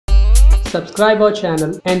subscribe our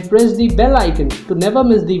channel and press the bell icon to never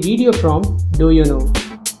miss the video from Do You Know.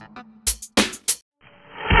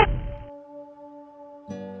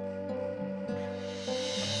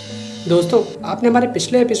 दोस्तों, आपने हमारे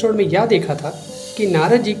पिछले episode में यह देखा था कि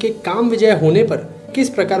नारद जी के काम विजय होने पर किस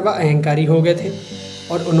प्रकार वह अहंकारी हो गए थे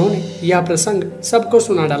और उन्होंने यह प्रसंग सबको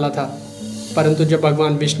सुना डाला था। परंतु जब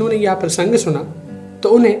भगवान विष्णु ने यह प्रसंग सुना तो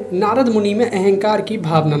उन्हें नारद मुनि में अहंकार की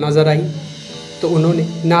भावना नजर आई। तो उन्होंने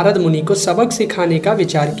नारद मुनि को सबक सिखाने का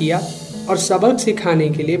विचार किया और सबक सिखाने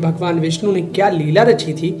के लिए भगवान विष्णु ने क्या लीला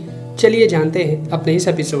रची थी, चलिए जानते हैं अपने इस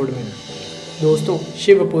एपिसोड में। दोस्तों,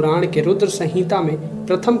 शिव पुराण के रुद्र संहिता में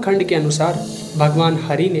प्रथम खंड के अनुसार भगवान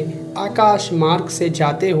हरि ने आकाश मार्ग से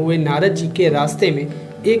जाते हुए नारद जी के रास्ते में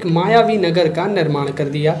एक मायावी नगर का निर्माण कर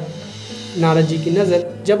दिया। नारद जी की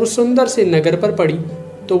नज़र जब उस सुंदर से नगर पर पड़ी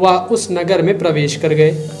तो वह उस नगर में प्रवेश कर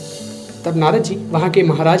गए। तब नारद जी वहाँ के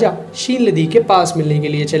महाराजा शीलनिधि के पास मिलने के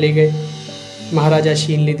लिए चले गए। महाराजा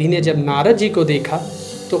शीलनिधि ने जब नारद जी को देखा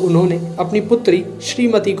तो उन्होंने अपनी पुत्री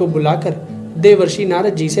श्रीमती को बुलाकर देवर्षि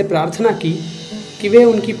नारद जी से प्रार्थना की कि वे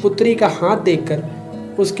उनकी पुत्री का हाथ देखकर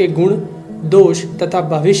उसके गुण, दोष तथा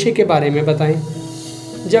भविष्य के बारे में बताएं।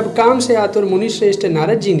 जब काम से आतुर मुनि श्रेष्ठ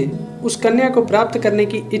नारद जी ने उस कन्या को प्राप्त करने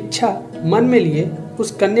की इच्छा मन में लिए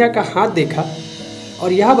उस कन्या का हाथ देखा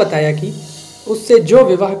और यह बताया कि उससे जो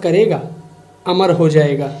विवाह करेगा अमर हो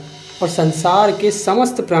जाएगा और संसार के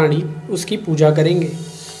समस्त प्राणी उसकी पूजा करेंगे।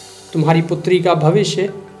 तुम्हारी पुत्री का भविष्य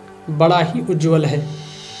बड़ा ही उज्जवल है।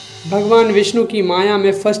 भगवान विष्णु की माया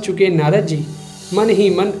में फंस चुके नारद जी मन ही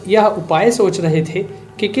मन यह उपाय सोच रहे थे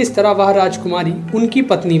कि किस तरह वह राजकुमारी उनकी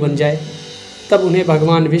पत्नी बन जाए। तब उन्हें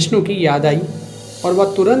भगवान विष्णु की याद आई और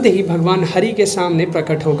वह तुरंत ही भगवान हरि के सामने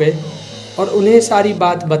प्रकट हो गए और उन्हें सारी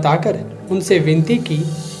बात बताकर उनसे विनती की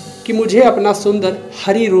कि मुझे अपना सुंदर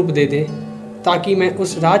हरि रूप दे दे ताकि मैं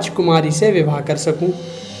उस राजकुमारी से विवाह कर सकूं।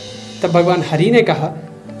 तब भगवान हरि ने कहा,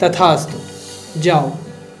 तथास्तु, जाओ,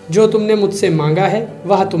 जो तुमने मुझसे मांगा है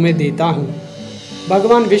वह तुम्हें देता हूँ।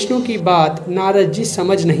 भगवान विष्णु की बात नारद जी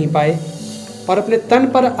समझ नहीं पाए और अपने तन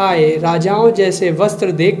पर आए राजाओं जैसे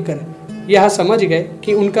वस्त्र देखकर यह समझ गए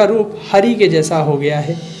कि उनका रूप हरि के जैसा हो गया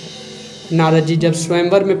है। नारद जी जब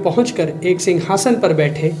स्वयंवर में पहुंचकर एक सिंहासन पर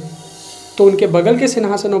बैठे तो उनके बगल के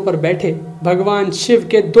सिंहासनों पर बैठे भगवान शिव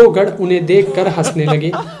के दो गण उन्हें देखकर हंसने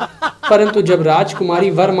लगे। परंतु जब राजकुमारी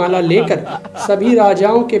वरमाला लेकर सभी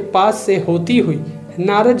राजाओं के पास से होती हुई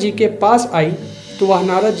नारद जी के पास आई तो वह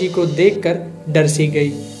नारद जी को देखकर डर सी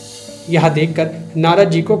गई। यह देखकर नारद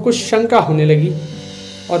जी को कुछ शंका होने लगी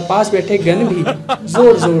और पास बैठे गण भी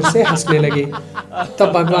जोर जोर से हंसने लगे।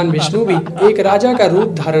 तब भगवान विष्णु भी एक राजा का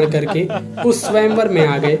रूप धारण करके उस स्वयंवर में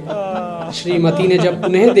आ गए। श्रीमती ने जब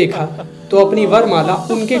उन्हें देखा तो अपनी वरमाला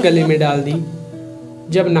उनके गले में डाल दी।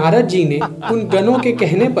 जब नारद जी ने उन गणों के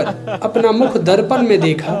कहने पर अपना मुख दर्पण में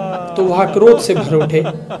देखा तो वह क्रोध से भर उठे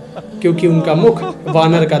क्योंकि उनका मुख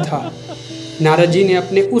वानर का था। नारद जी ने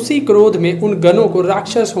अपने उसी क्रोध में उन गणों को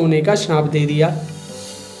राक्षस होने का श्राप दे दिया।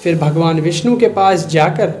 फिर भगवान विष्णु के पास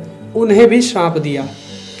जाकर उन्हें भी श्राप दिया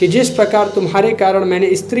कि जिस प्रकार तुम्हारे कारण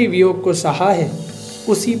मैंने स्त्री वियोग को सहा है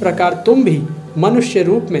उसी प्रकार तुम भी मनुष्य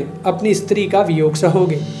रूप में अपनी स्त्री का वियोग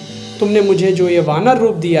सहोगे। तुमने मुझे जो ये वानर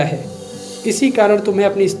रूप दिया है इसी कारण तुम्हें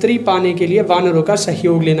अपनी स्त्री पाने के लिए वानरों का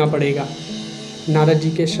सहयोग लेना पड़ेगा। नारद जी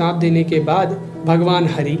के श्राप देने के बाद भगवान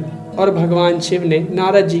हरि और भगवान शिव ने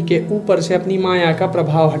नारद जी के ऊपर से अपनी माया का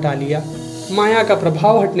प्रभाव हटा लिया। माया का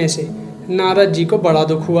प्रभाव हटने से नारद जी को बड़ा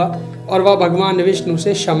दुख हुआ और वह भगवान विष्णु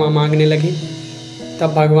से क्षमा मांगने लगे।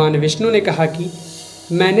 तब भगवान विष्णु ने कहा कि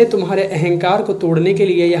मैंने तुम्हारे अहंकार को तोड़ने के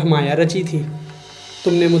लिए यह माया रची थी।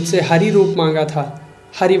 तुमने मुझसे हरि रूप मांगा था,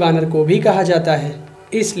 हरि वानर को भी कहा जाता है,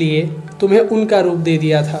 इसलिए तुम्हें उनका रूप दे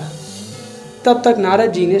दिया था। तब तक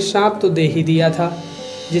नारद जी ने श्राप तो दे ही दिया था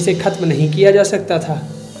जिसे खत्म नहीं किया जा सकता था।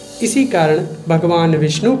 इसी कारण भगवान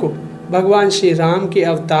विष्णु को भगवान श्री राम के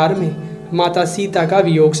अवतार में माता सीता का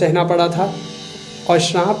वियोग सहना पड़ा था और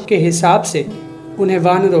श्राप के हिसाब से उन्हें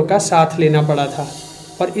वानरों का साथ लेना पड़ा था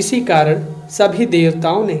और इसी कारण सभी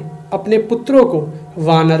देवताओं ने अपने पुत्रों को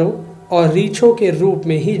वानरों और रीछों के रूप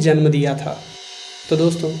में ही जन्म दिया था। तो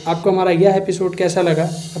दोस्तों, आपको हमारा यह एपिसोड कैसा लगा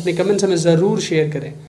अपने कमेंट्स में ज़रूर शेयर करें।